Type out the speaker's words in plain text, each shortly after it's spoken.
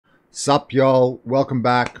Sup y'all, welcome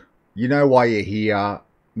back. You know why you're here.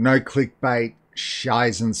 No clickbait,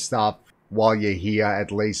 shies and stuff while you're here, at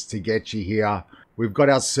least to get you here. We've got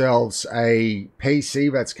ourselves a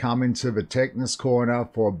PC that's come into the Techness Corner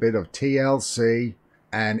for a bit of TLC,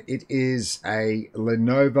 and it is a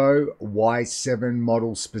Lenovo Y7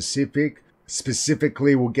 model specific.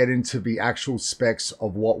 Specifically, we'll get into the actual specs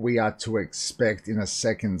of what we are to expect in a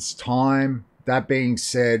second's time. That being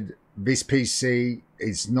said, this PC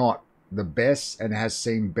is not the best and has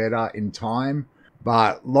seen better in time.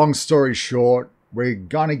 But long story short, we're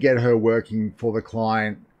going to get her working for the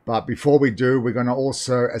client. But before we do, we're going to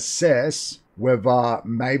also assess whether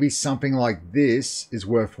maybe something like this is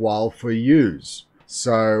worthwhile for use.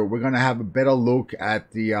 So we're going to have a better look at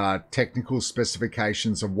the technical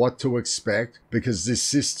specifications of what to expect, because this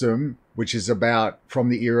system, which is about from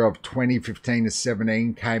the era of 2015 to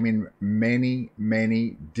 17, came in many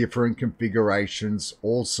different configurations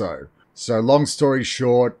also. So long story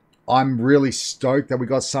short, I'm really stoked that we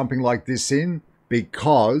got something like this in,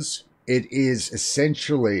 because it is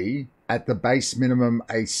essentially at the base minimum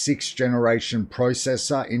a 6th generation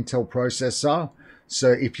processor, Intel processor.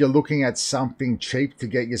 So if you're looking at something cheap to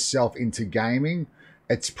get yourself into gaming,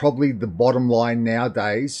 it's probably the bottom line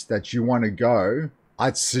nowadays that you want to go.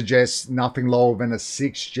 I'd suggest nothing lower than a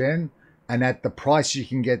 6th gen. And at the price you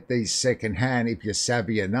can get these secondhand, if you're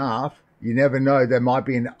savvy enough, you never know, there might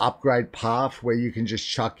be an upgrade path where you can just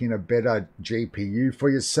chuck in a better GPU for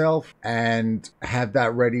yourself and have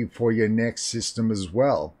that ready for your next system as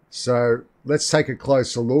well. So let's take a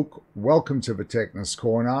closer look. Welcome to the Techness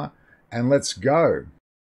Corner. And let's go.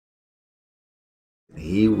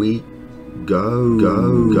 Here we go.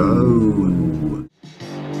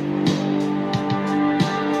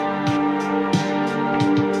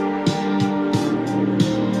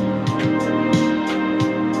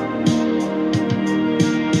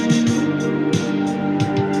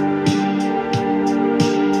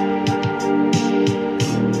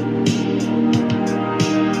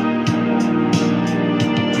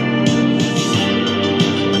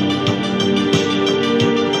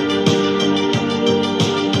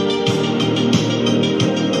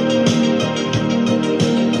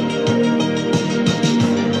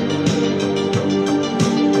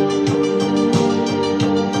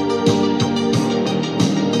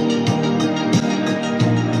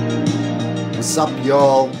 What's up,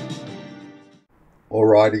 y'all?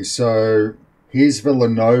 Alrighty, so here's the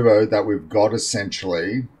Lenovo that we've got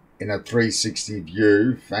essentially in a 360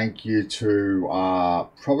 view. Thank you to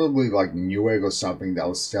probably like Newegg or something that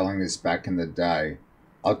was selling this back in the day.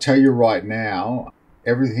 I'll tell you right now,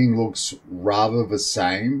 everything looks rather the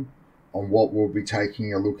same on what we'll be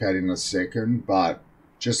taking a look at in a second, but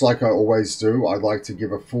just like I always do, I'd like to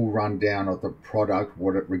give a full rundown of the product,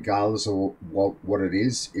 regardless of what it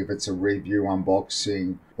is, if it's a review,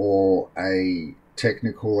 unboxing, or a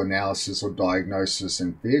technical analysis or diagnosis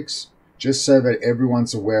and fix, just so that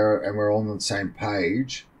everyone's aware and we're all on the same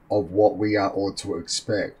page of what we are ought to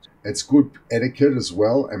expect. It's good etiquette as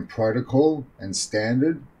well, and protocol and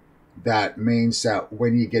standard. That means that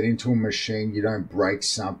when you get into a machine, you don't break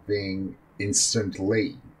something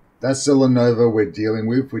instantly. That's the Lenovo we're dealing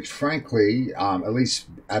with, which frankly, at least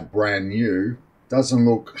at brand new, doesn't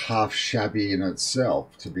look half shabby in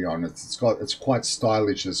itself, to be honest. It's quite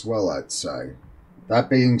stylish as well, I'd say.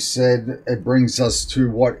 That being said, it brings us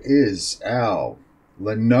to what is our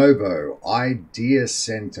Lenovo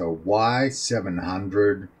Ideacentre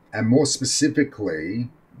Y700, and more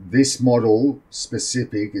specifically, this model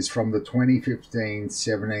specific is from the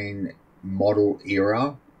 2015-17 model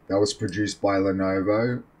era that was produced by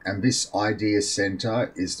Lenovo. And this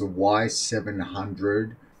Ideacentre is the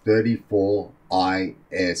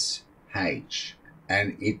Y700-34ISH.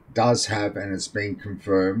 And it does have, and it's been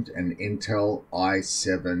confirmed, an Intel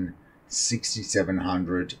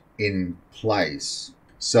i7-6700 in place.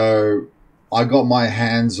 So I got my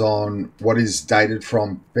hands on what is dated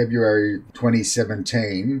from February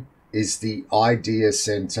 2017, is the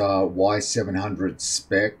Ideacentre Y700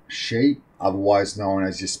 spec sheet, otherwise known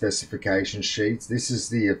as your specification sheets. This is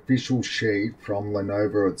the official sheet from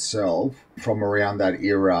Lenovo itself from around that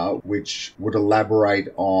era, which would elaborate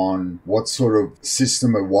on what sort of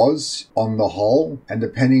system it was on the whole, and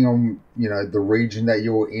depending on the region that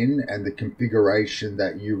you're in and the configuration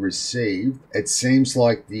that you received, it seems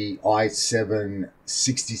like the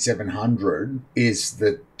i7-6700 is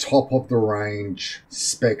the top of the range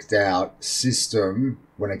spec'd out system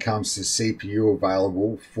when it comes to CPU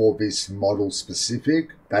available for this model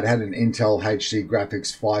specific. That had an Intel HD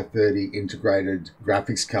Graphics 530 integrated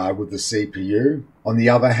graphics card with the CPU. On the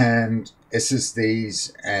other hand,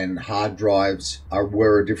 SSDs and hard drives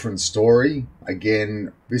were a different story.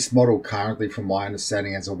 Again, this model currently, from my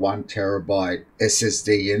understanding, has a 1 terabyte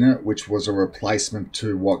SSD in it, which was a replacement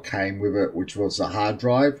to what came with it, which was a hard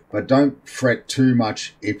drive. But don't fret too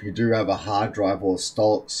much if you do have a hard drive or a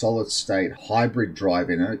solid state hybrid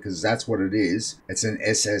drive in it, because that's what it is. It's an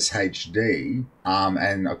SSHD.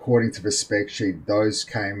 And according to the spec sheet, those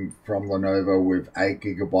came from Lenovo with 8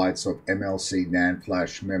 gigabytes of MLC NAND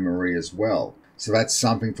flash memory as well. So that's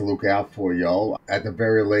something to look out for, y'all. At the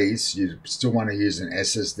very least, you still want to use an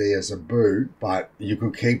SSD as a boot, but you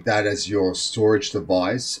could keep that as your storage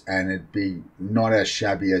device and it'd be not as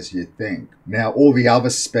shabby as you think. Now, all the other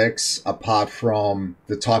specs, apart from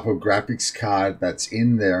the type of graphics card that's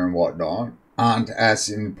in there and whatnot, aren't as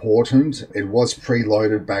important. It was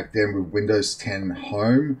preloaded back then with Windows 10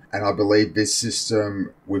 Home, and I believe this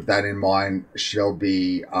system, with that in mind, shall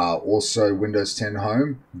be also Windows 10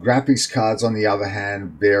 Home. Graphics cards, on the other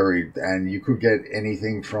hand, varied, and you could get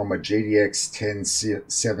anything from a GTX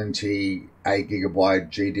 1070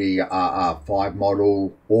 8GB GDDR5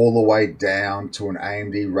 model all the way down to an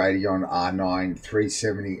AMD Radeon R9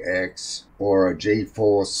 370X or a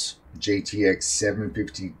GeForce GTX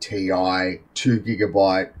 750 Ti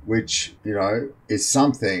 2GB, which, you know, is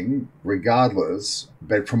something regardless.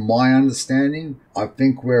 But from my understanding, I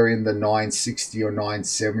think we're in the 960 or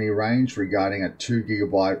 970 range regarding a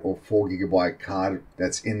 2GB or 4GB card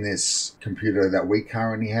that's in this computer that we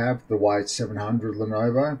currently have, the Y700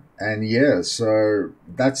 Lenovo. And yeah, so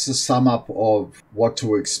that's the sum up of what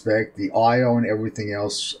to expect. The I/O and everything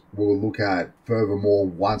else we'll look at furthermore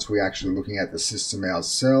once we're actually looking at the system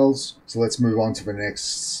ourselves. So let's move on to the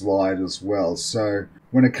next slide as well. So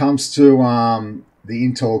when it comes to the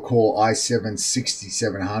Intel Core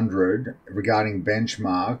i7-6700, regarding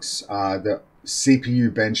benchmarks, the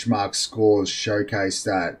CPU benchmark scores showcase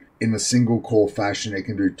that in the single core fashion it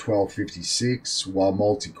can do 1256, while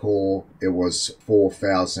multi-core it was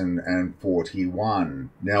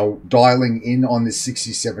 4041. Now, dialing in on this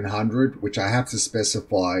 6700, which I have to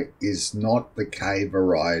specify is not the K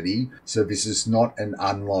variety, so this is not an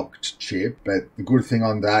unlocked chip. But the good thing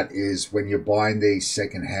on that is when you're buying these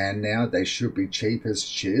second hand now, they should be cheap as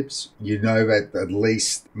chips. You know that at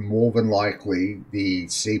least more than likely the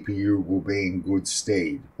CPU will be in good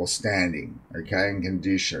stead or standing, okay, and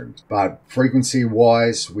condition. But frequency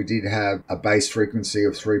wise, we did have a base frequency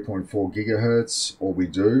of 3.4 gigahertz, or we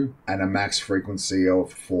do, and a max frequency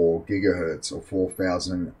of 4 gigahertz or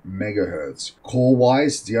 4000 megahertz. Core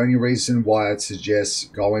wise, the only reason why I'd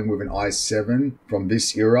suggest going with an i7 from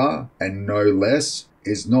this era and no less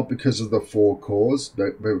is not because of the 4 cores,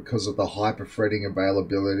 but because of the hyper-threading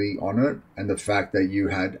availability on it and the fact that you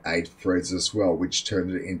had 8 threads as well, which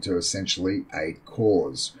turned it into essentially 8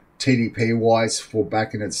 cores. TDP wise, for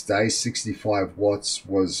back in its day, 65 watts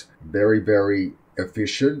was very, very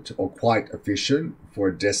efficient, or quite efficient for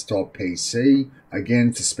a desktop PC.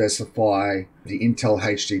 Again, to specify, the Intel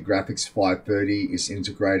HD Graphics 530 is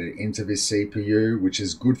integrated into this CPU, which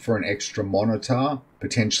is good for an extra monitor,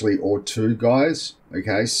 potentially, or 2, guys.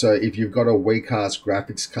 Okay, so if you've got a weak-ass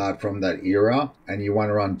graphics card from that era and you want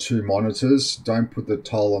to run 2 monitors, don't put the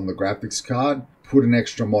toll on the graphics card. Put an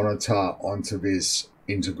extra monitor onto this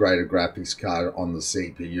integrated graphics card on the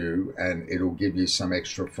CPU, and it'll give you some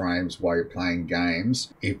extra frames while you're playing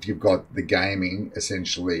games if you've got the gaming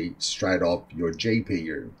essentially straight off your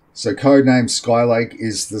GPU. So codename Skylake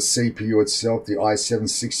is the CPU itself. The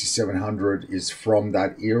i7-6700 is from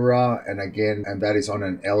that era, and again, that is on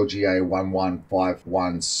an LGA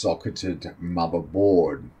 1151 socketed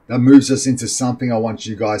motherboard. That moves us into something I want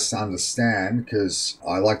you guys to understand, because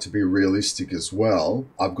I like to be realistic as well.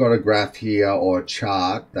 I've got a graph here, or a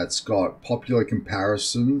chart, that's got popular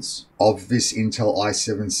comparisons of this Intel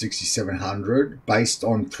i7-6700 based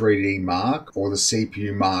on 3D Mark, or the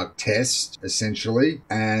CPU Mark test, essentially.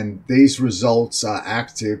 And these results are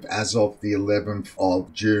active as of the 11th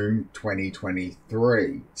of June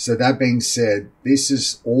 2023. So that being said, this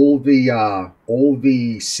is all the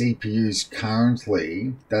CPUs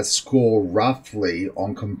currently that score roughly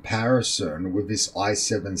on comparison with this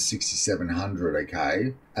i7-6700,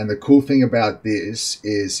 okay? And the cool thing about this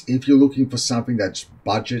is if you're looking for something that's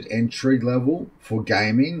budget entry level for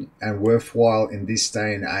gaming and worthwhile in this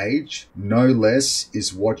day and age, no less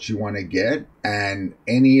is what you want to get. And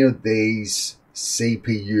any of these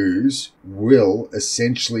CPUs will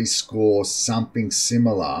essentially score something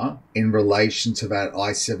similar in relation to that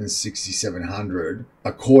i7-6700.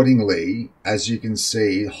 Accordingly, as you can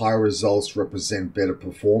see, high results represent better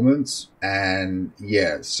performance. And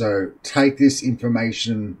yeah, so take this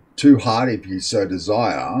information too hard if you so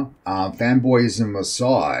desire, fanboyism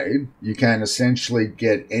aside, you can essentially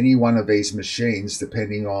get any one of these machines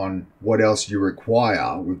depending on what else you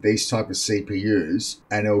require with these type of CPUs,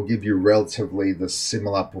 and it will give you relatively the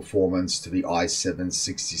similar performance to the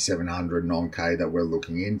i7-6700 non-K that we're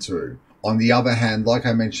looking into. On the other hand, like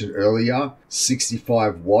I mentioned earlier,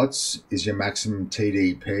 65 watts is your maximum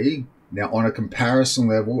TDP. Now, on a comparison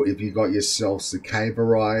level, if you got yourselves the K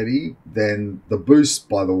variety, then the boost,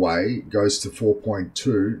 by the way, goes to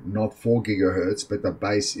 4.2, not 4 gigahertz, but the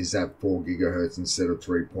base is at 4 gigahertz instead of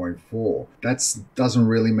 3.4. That doesn't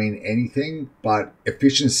really mean anything, but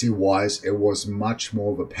efficiency-wise, it was much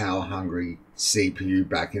more of a power-hungry CPU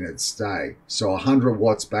back in its day. So 100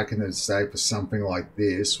 watts back in its day for something like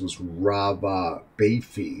this was rather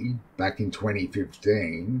beefy back in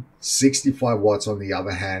 2015. 65 watts, on the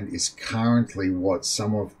other hand, is currently what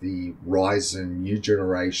some of the Ryzen new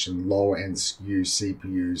generation lower end SKU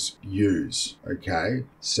CPUs use. Okay,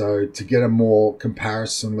 so to get a more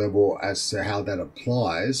comparison level as to how that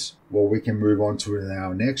applies, well, we can move on to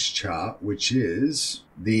our next chart, which is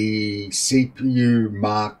the CPU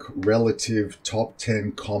mark relative top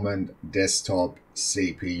 10 common desktop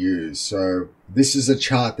CPUs. So this is a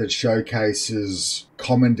chart that showcases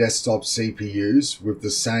common desktop CPUs with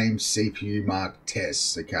the same CPU mark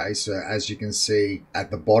tests. Okay, so as you can see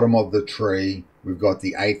at the bottom of the tree, we've got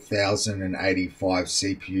the 8085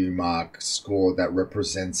 CPU mark score that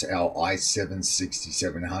represents our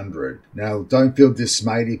i7-6700. Now, don't feel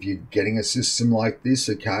dismayed if you're getting a system like this,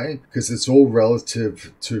 okay? Because it's all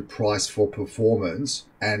relative to price for performance.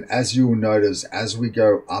 And as you'll notice, as we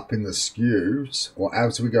go up in the SKUs, or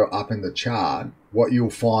as we go up in the chart, what you'll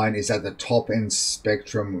find is at the top end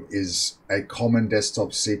spectrum is a common desktop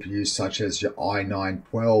CPU such as your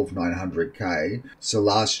i9-12900K, so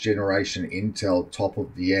last generation Intel top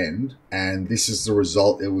of the end, and this is the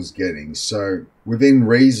result it was getting. So within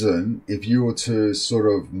reason, if you were to sort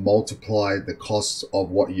of multiply the cost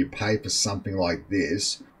of what you pay for something like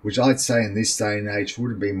this, which I'd say in this day and age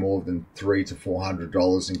wouldn't be more than $300 to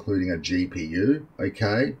 $400, including a GPU,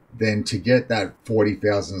 okay? Then to get that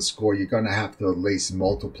 40,000 score, you're going to have to at least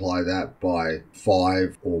multiply that by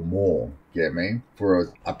 5 or more, get me?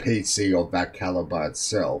 For a PC of that caliber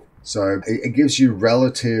itself. So it gives you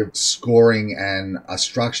relative scoring and a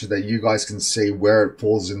structure that you guys can see where it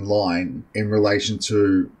falls in line in relation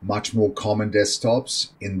to much more common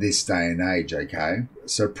desktops in this day and age, okay?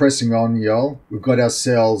 So pressing on, y'all, we've got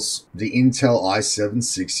ourselves the Intel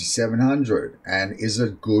i7-6700, and is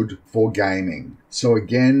it good for gaming? So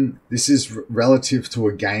again, this is relative to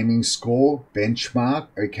a gaming score benchmark,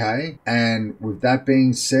 okay? And with that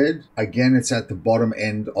being said, again, it's at the bottom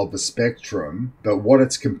end of the spectrum, but what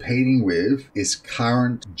it's competing with is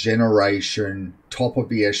current generation, top of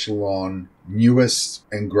the echelon, newest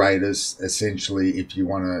and greatest, essentially, if you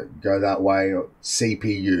want to go that way,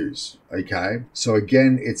 CPUs, okay? So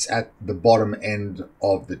again, it's at the bottom end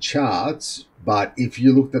of the charts, but if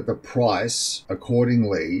you looked at the price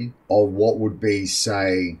accordingly of what would be,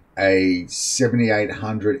 say, a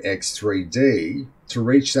 7800 X3D, to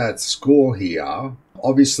reach that score here,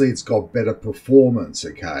 obviously it's got better performance,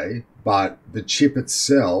 okay? But the chip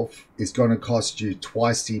itself is going to cost you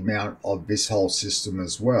twice the amount of this whole system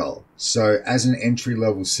as well. So as an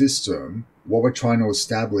entry-level system, what we're trying to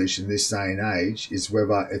establish in this day and age is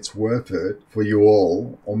whether it's worth it for you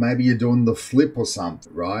all, or maybe you're doing the flip or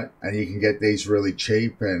something, right? And you can get these really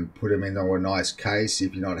cheap and put them into a nice case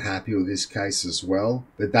if you're not happy with this case as well.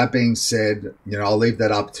 But that being said, you know, I'll leave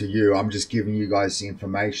that up to you. I'm just giving you guys the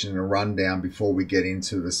information and a rundown before we get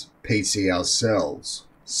into this PC ourselves.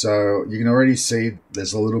 So you can already see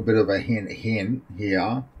there's a little bit of a hint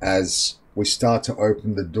here as we start to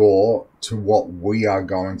open the door to what we are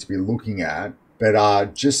going to be looking at.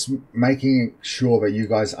 But just making sure that you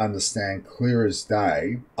guys understand clear as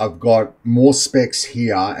day, I've got more specs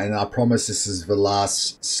here, and I promise this is the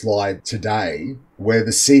last slide today, where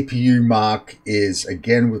the CPU mark is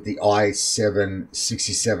again with the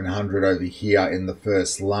i7-6700 over here in the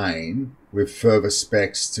first lane, with further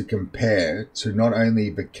specs to compare to not only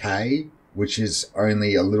the K, which is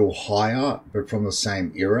only a little higher, but from the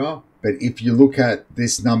same era. But if you look at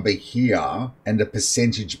this number here and the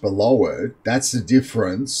percentage below it, that's the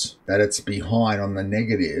difference that it's behind on the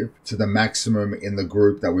negative to the maximum in the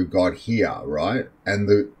group that we've got here, right? and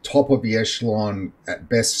the top of the echelon at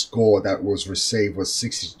best score that was received was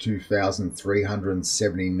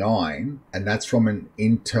 62,379, and that's from an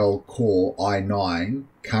Intel Core i9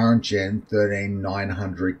 current gen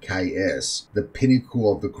 13900KS, the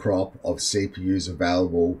pinnacle of the crop of CPUs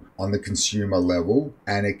available on the consumer level,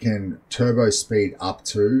 and it can turbo speed up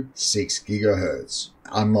to 6 gigahertz,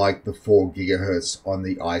 unlike the 4 gigahertz on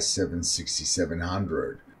the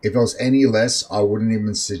i7-6700. If it was any less, I wouldn't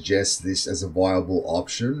even suggest this as a viable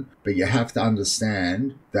option, but you have to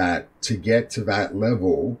understand that to get to that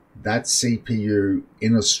level, that CPU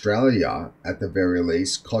in Australia, at the very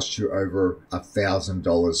least, costs you over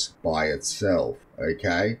 $1,000 by itself,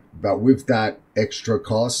 okay? But with that extra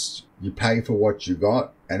cost, you pay for what you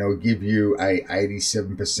got, and it'll give you a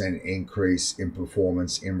 87% increase in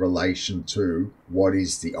performance in relation to what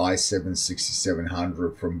is the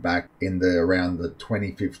i7-6700 from back in around the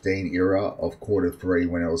 2015 era of Q3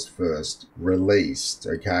 when it was first released,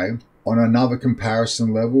 okay? On another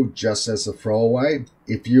comparison level, just as a throwaway,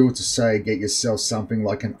 if you were to say get yourself something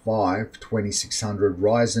like an i5-2600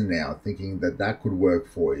 Ryzen now, thinking that that could work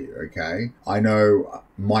for you, okay? I know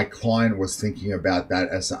my client was thinking about that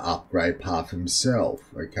as an upgrade path himself,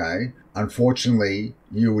 okay? Unfortunately,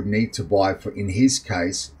 you would need to buy, for in his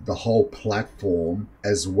case, the whole platform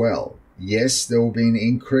as well. Yes, there will be an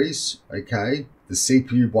increase, okay? The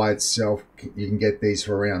CPU by itself, you can get these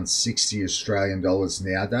for around 60 Australian dollars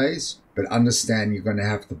nowadays, but understand you're going to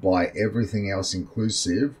have to buy everything else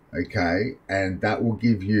inclusive, okay? And that will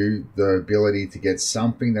give you the ability to get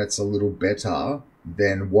something that's a little better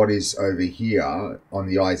than what is over here on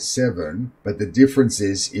the i7. But the difference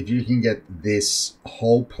is, if you can get this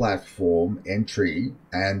whole platform entry,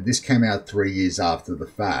 and this came out 3 years after the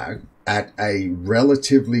fact, at a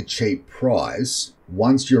relatively cheap price,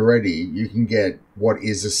 once you're ready, you can get what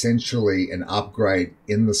is essentially an upgrade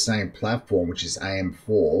in the same platform, which is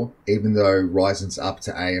AM4, even though Ryzen's up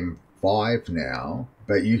to AM5 now.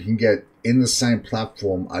 But you can get in the same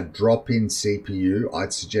platform a drop-in CPU.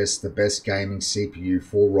 I'd suggest the best gaming CPU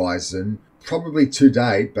for Ryzen, probably to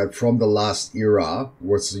date, but from the last era,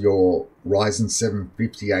 was your Ryzen 7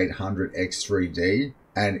 5800X3D.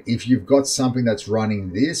 And if you've got something that's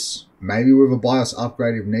running this, maybe with a BIOS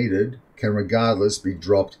upgrade if needed, can regardless be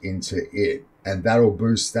dropped into it. And that'll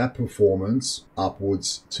boost that performance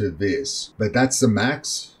upwards to this. But that's the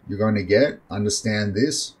max you're going to get. Understand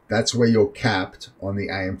this. That's where you're capped on the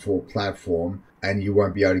AM4 platform, and you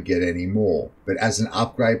won't be able to get any more. But as an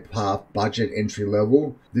upgrade path, budget entry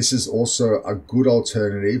level, this is also a good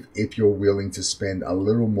alternative if you're willing to spend a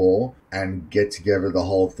little more and get together the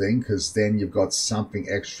whole thing, because then you've got something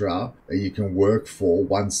extra that you can work for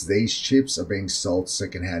once these chips are being sold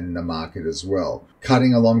secondhand in the market as well.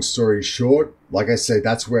 Cutting a long story short, like I say,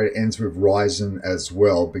 that's where it ends with Ryzen as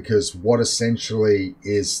well, because what essentially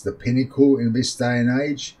is the pinnacle in this day and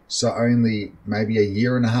age, so only maybe a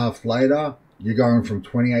year and a half later, you're going from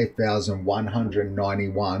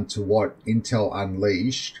 28,191 to what Intel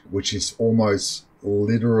unleashed, which is almost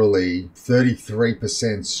literally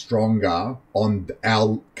 33% stronger on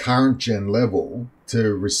our current gen level.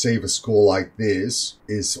 To receive a score like this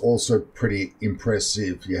is also pretty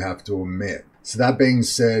impressive, you have to admit. So that being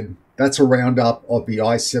said, that's a roundup of the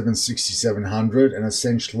i7-6700 and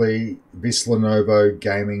essentially this Lenovo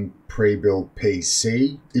gaming pre-built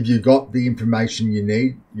PC. If you got the information you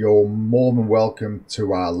need, you're more than welcome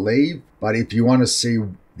to leave. But if you want to see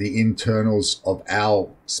the internals of our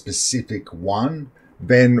specific one,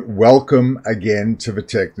 then welcome again to the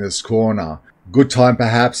Techness Corner. Good time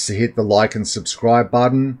perhaps to hit the like and subscribe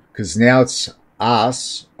button, because now it's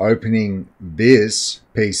us opening this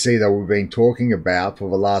PC that we've been talking about for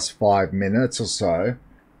the last 5 minutes or so.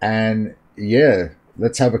 And yeah,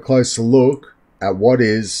 let's have a closer look at what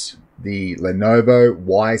is the Lenovo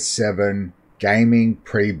Y7 gaming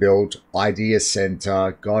pre-built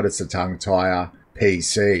Ideacentre, God, it's a tongue tire,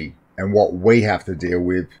 PC, and what we have to deal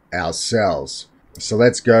with ourselves. So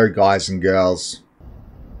let's go, guys and girls.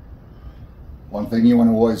 One thing you want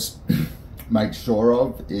to always make sure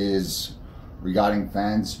of is, regarding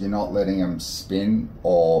fans, you're not letting them spin,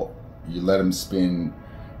 or you let them spin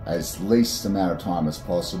as least amount of time as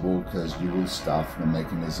possible, because you will stuff the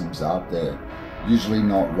mechanisms up. They're usually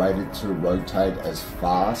not rated to rotate as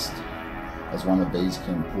fast as one of these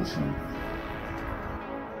can push them.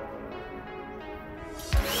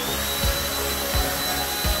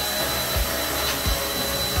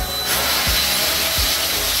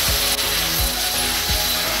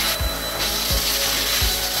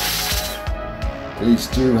 These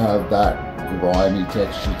do have that grimy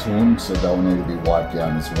texture to them, so they'll need to be wiped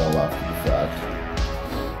down as well after the fact.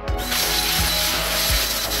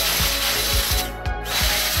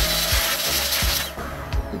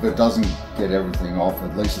 if it doesn't get everything off,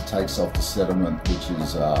 at least it takes off the sediment, which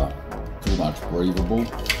is pretty much breathable,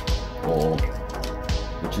 or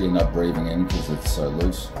which you end up breathing in because it's so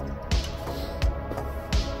loose.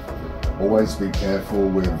 Always be careful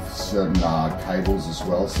with certain cables as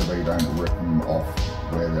well, so that you don't rip them off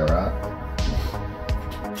where they're at.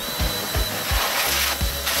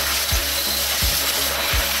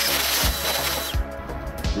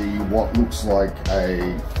 What looks like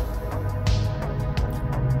a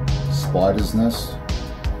spider's nest.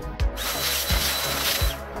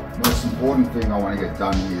 Most important thing I want to get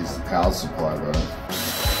done here is the power supply though.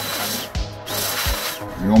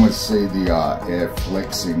 You can almost see the air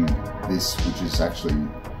flexing this, which is actually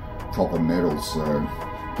proper metal, so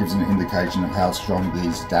it gives an indication of how strong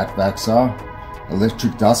these DAT backs are.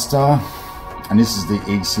 Electric duster, and this is the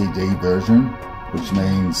ECD version, which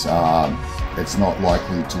means it's not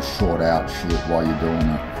likely to short out shit while you're doing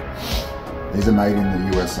it. These are made in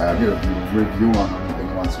the USA. I'll do a review on them if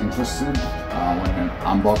anyone's interested. When an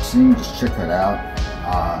unboxing, just check it out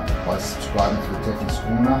by subscribing to the Techness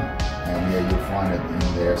Corner, and yeah, you'll find it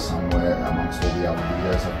in there somewhere amongst all the other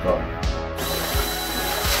videos I've got.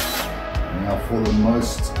 Now for the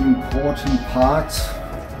most important part,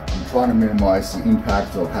 I'm trying to minimize the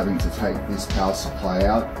impact of having to take this power supply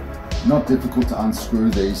out. Not difficult to unscrew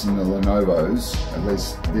these in the Lenovos, at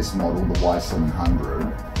least this model, the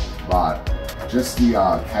Y700, but just the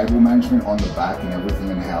cable management on the back and everything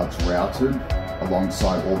and how it's routed,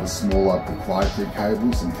 alongside all the smaller proprietary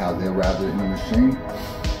cables and how they're routed in the machine,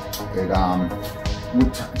 it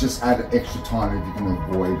would just add extra time if you can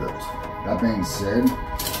avoid it. That being said,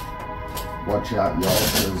 watch out y'all,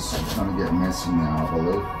 because it's going to get messy now, I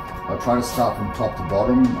believe. I'll try to start from top to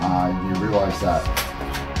bottom. You realise that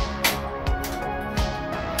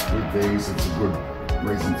with these, it's a good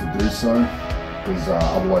reason to do so, because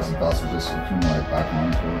otherwise the dust will just accumulate back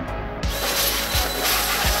onto it.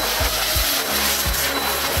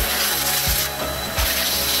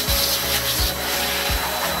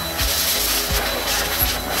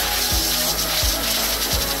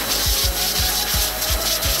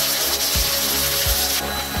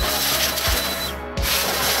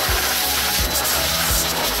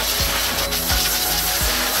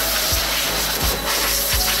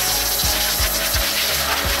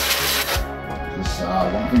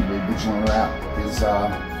 One thing to be vigilant about is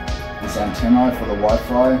this antennae for the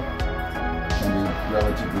Wi-Fi can be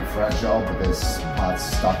relatively fragile, but there's parts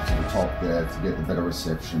stuck to the top there to get the better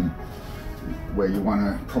reception, where you want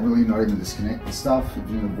to probably not even disconnect the stuff if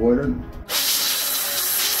you can avoid it.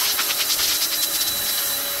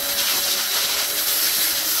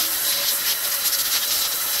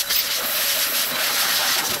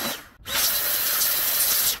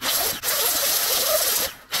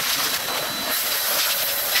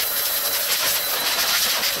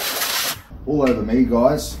 All over me,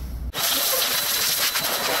 guys.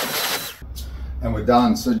 And we're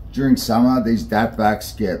done. So during summer, these DAT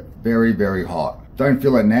backs get very, very hot. Don't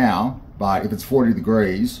feel it now, but if it's 40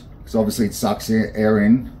 degrees, because obviously it sucks air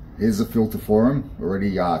in. Here's a filter for them,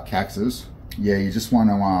 already Caxes. Yeah, you just want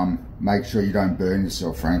to make sure you don't burn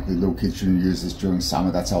yourself, frankly. Little kids shouldn't use this during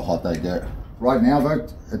summer. That's how hot they get. Right now though,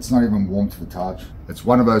 it's not even warm to the touch. It's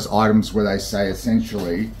one of those items where they say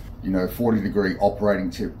essentially, you know, 40 degree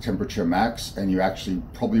operating temperature max, and you actually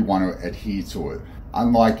probably want to adhere to it.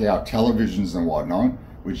 Unlike our televisions and whatnot,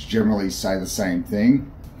 which generally say the same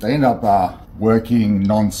thing, they end up working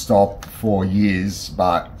non-stop for years,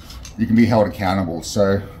 but you can be held accountable.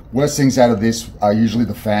 So worst things out of this are usually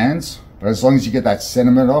the fans, but as long as you get that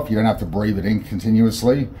sediment off, you don't have to breathe it in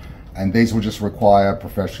continuously. And these will just require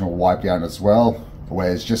professional wipe down as well,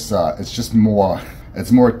 where it's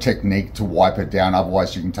more a technique to wipe it down,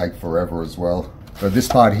 otherwise you can take forever as well. So this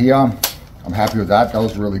part here, I'm happy with that. That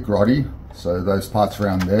was really grotty. So those parts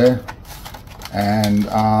around there. And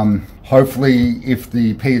hopefully if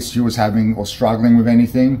the PSU is having or struggling with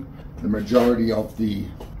anything, the majority of the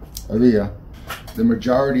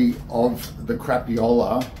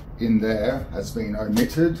crapiola in there has been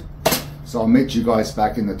omitted. So I'll meet you guys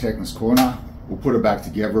back in the Techness Corner. We'll put it back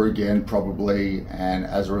together again probably, and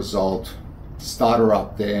as a result, start her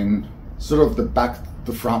up then, sort of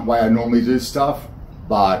the front way I normally do stuff.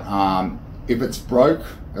 But if it's broke,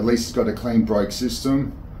 at least it's got a clean broke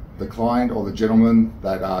system, the client or the gentleman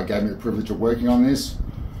that gave me the privilege of working on this.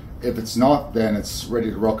 If it's not, then it's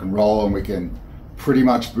ready to rock and roll, and we can pretty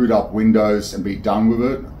much boot up Windows and be done with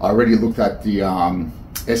it. I already looked at the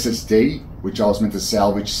SSD, which I was meant to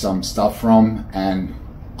salvage some stuff from, and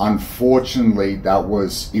Unfortunately, that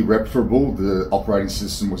was irreparable. The operating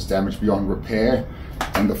system was damaged beyond repair,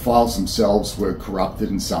 and the files themselves were corrupted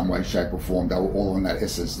in some way, shape or form. They were all on that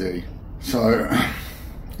SSD. So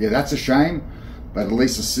yeah, that's a shame, but at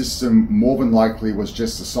least the system more than likely was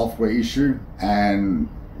just a software issue, and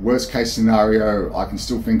worst case scenario, I can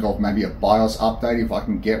still think of maybe a BIOS update if I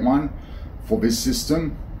can get one for this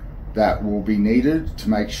system that will be needed to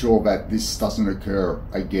make sure that this doesn't occur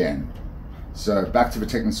again. So back to the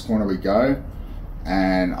Techness Corner we go,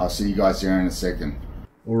 and I'll see you guys there in a second.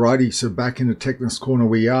 Alrighty, so back in the Techness Corner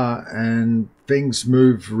we are, and things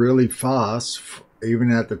move really fast,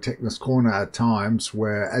 even at the Techness Corner at times,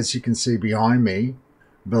 where, as you can see behind me,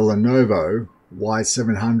 the Lenovo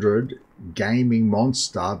Y700 gaming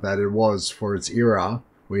monster that it was for its era,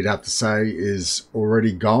 we'd have to say, is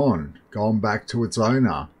already gone back to its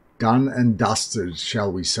owner. Done and dusted,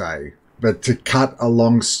 shall we say. But to cut a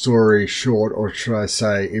long story short, or should I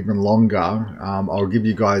say even longer, I'll give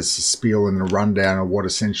you guys a spiel and a rundown of what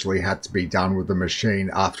essentially had to be done with the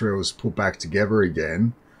machine after it was put back together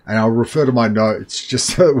again. And I'll refer to my notes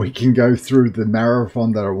just so that we can go through the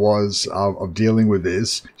marathon that it was of dealing with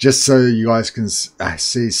this, just so you guys can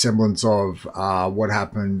see semblance of what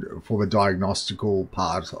happened for the diagnostical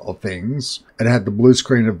part of things. It had the blue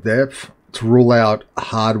screen of death. To rule out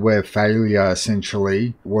hardware failure,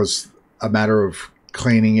 essentially, was a matter of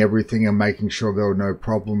cleaning everything and making sure there were no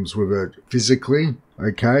problems with it physically.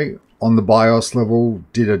 Okay, on the BIOS level,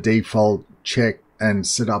 did a default check and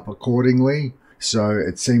set up accordingly. So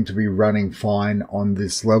it seemed to be running fine on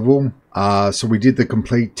this level. So we did the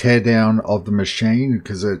complete teardown of the machine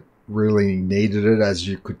because it really needed it, as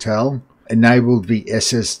you could tell. Enabled the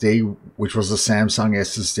SSD, which was a Samsung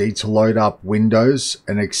SSD, to load up Windows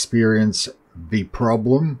and experience the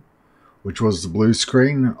problem, which was the blue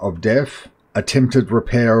screen of death. Attempted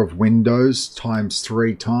repair of Windows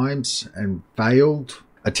 ×3 times and failed.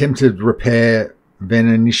 Attempted repair, then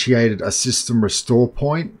initiated a system restore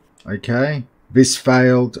point. Okay. This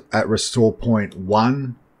failed at restore point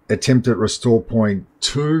 1. Attempted restore point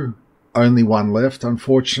 2. Only one left,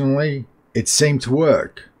 unfortunately. It seemed to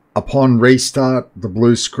work. Upon restart, the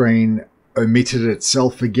blue screen omitted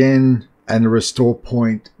itself again, and the restore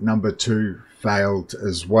point number 2 failed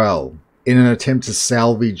as well. In an attempt to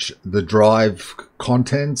salvage the drive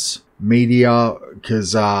contents, media,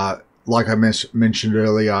 because like I mentioned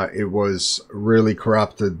earlier, it was really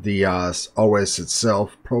corrupted the OS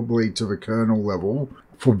itself, probably to the kernel level.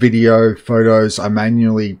 For video, photos, I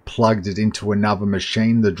manually plugged it into another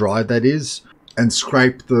machine, the drive that is, and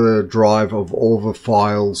scraped the drive of all the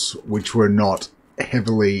files which were not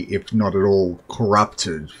heavily, if not at all,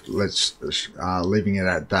 corrupted. Let's leaving it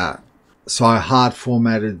at that. So I hard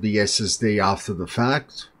formatted the SSD after the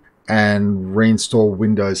fact and reinstalled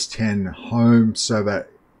Windows 10 Home so that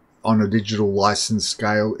on a digital license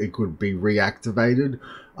scale it could be reactivated.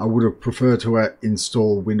 I would have preferred to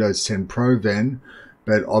install Windows 10 Pro then,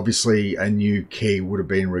 but obviously a new key would have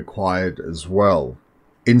been required as well.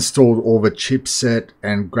 Installed all the chipset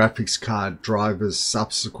and graphics card drivers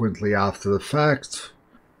subsequently after the fact.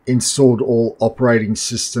 Installed all operating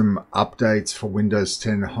system updates for Windows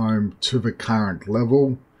 10 Home to the current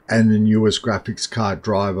level and the newest graphics card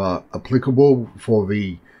driver applicable for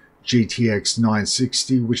the GTX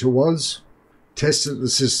 960, which it was. Tested the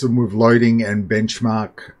system with loading and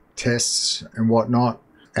benchmark tests and whatnot.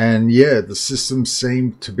 And yeah, the system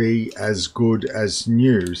seemed to be as good as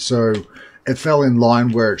new. So it fell in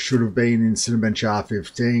line where it should have been in Cinebench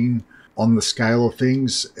R15. On the scale of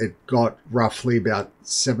things, it got roughly about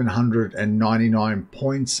 799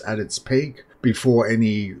 points at its peak before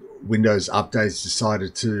any Windows updates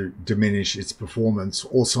decided to diminish its performance.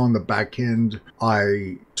 Also on the back end,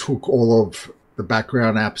 I took all of the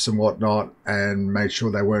background apps and whatnot and made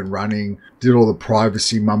sure they weren't running. Did all the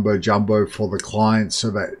privacy mumbo jumbo for the client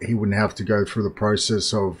so that he wouldn't have to go through the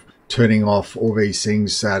process of turning off all these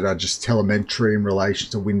things that are just telemetry in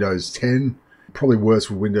relation to Windows 10. Probably worse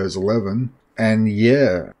with Windows 11. And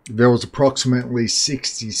yeah, there was approximately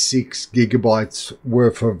 66 gigabytes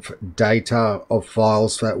worth of data of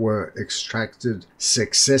files that were extracted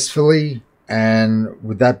successfully. And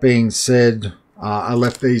with that being said, I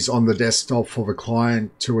left these on the desktop for the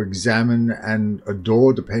client to examine and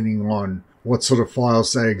adore depending on what sort of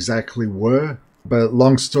files they exactly were. But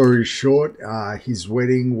long story short, his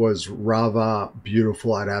wedding was rather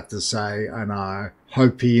beautiful, I'd have to say, and I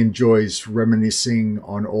hope he enjoys reminiscing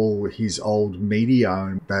on all his old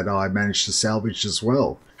media that I managed to salvage as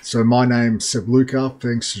well. So my name's Seb Luka.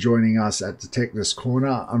 Thanks for joining us at the Techness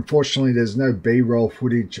Corner. Unfortunately, there's no B-roll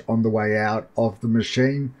footage on the way out of the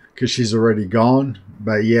machine because she's already gone.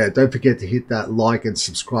 But yeah, don't forget to hit that like and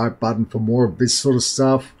subscribe button for more of this sort of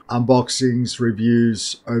stuff. Unboxings,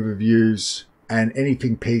 reviews, overviews, and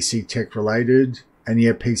anything PC tech related. And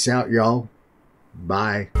yeah, peace out, y'all.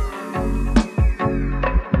 Bye.